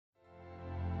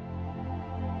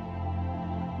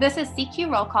This is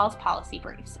CQ Roll Call's Policy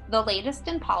Briefs, the latest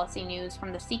in policy news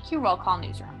from the CQ Roll Call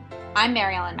newsroom. I'm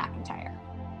Mary Ellen McIntyre.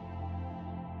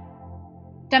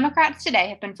 Democrats today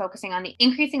have been focusing on the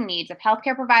increasing needs of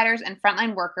healthcare providers and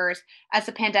frontline workers as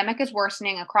the pandemic is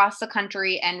worsening across the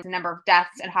country and the number of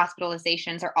deaths and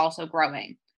hospitalizations are also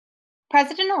growing.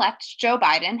 President-elect Joe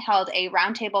Biden held a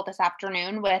roundtable this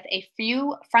afternoon with a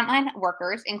few frontline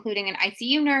workers, including an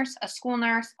ICU nurse, a school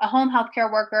nurse, a home healthcare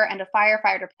worker, and a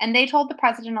firefighter. And they told the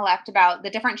president-elect about the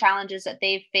different challenges that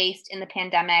they've faced in the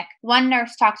pandemic. One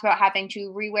nurse talked about having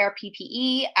to rewear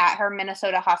PPE at her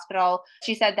Minnesota hospital.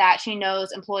 She said that she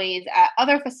knows employees at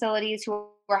other facilities who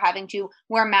are having to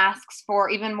wear masks for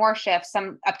even more shifts,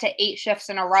 some up to 8 shifts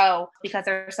in a row, because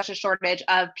there's such a shortage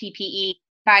of PPE.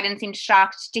 Biden seemed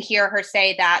shocked to hear her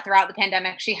say that throughout the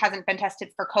pandemic, she hasn't been tested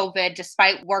for COVID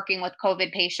despite working with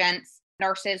COVID patients.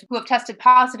 Nurses who have tested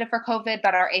positive for COVID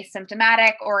but are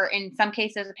asymptomatic, or in some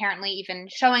cases, apparently even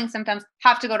showing symptoms,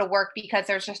 have to go to work because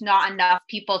there's just not enough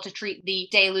people to treat the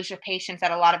deluge of patients at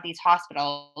a lot of these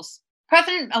hospitals.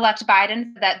 President-elect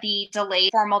Biden said that the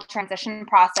delayed formal transition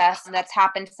process that's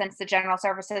happened since the General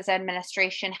Services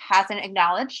Administration hasn't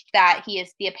acknowledged that he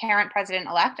is the apparent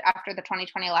president-elect after the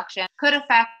 2020 election could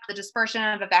affect the dispersion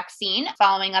of a vaccine,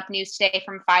 following up news today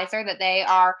from Pfizer that they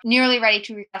are nearly ready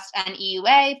to request an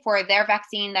EUA for their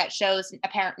vaccine that shows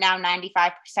apparent now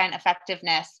 95%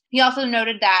 effectiveness. He also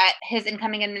noted that his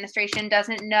incoming administration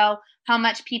doesn't know how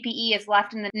much PPE is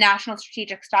left in the national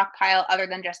strategic stockpile other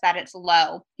than just that it's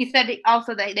low. He said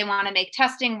also that they want to make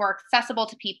testing more accessible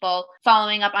to people,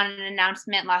 following up on an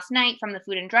announcement last night from the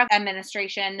Food and Drug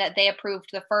Administration that they approved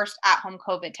the first at-home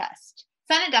COVID test.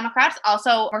 Senate Democrats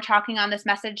also were talking on this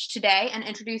message today and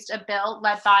introduced a bill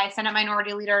led by Senate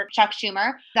Minority Leader Chuck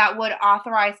Schumer that would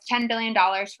authorize $10 billion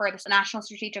for the national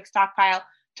strategic stockpile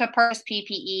to purchase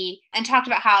PPE, and talked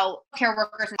about how care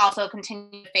workers also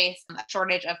continue to face a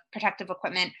shortage of protective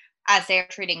equipment as they're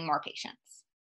treating more patients.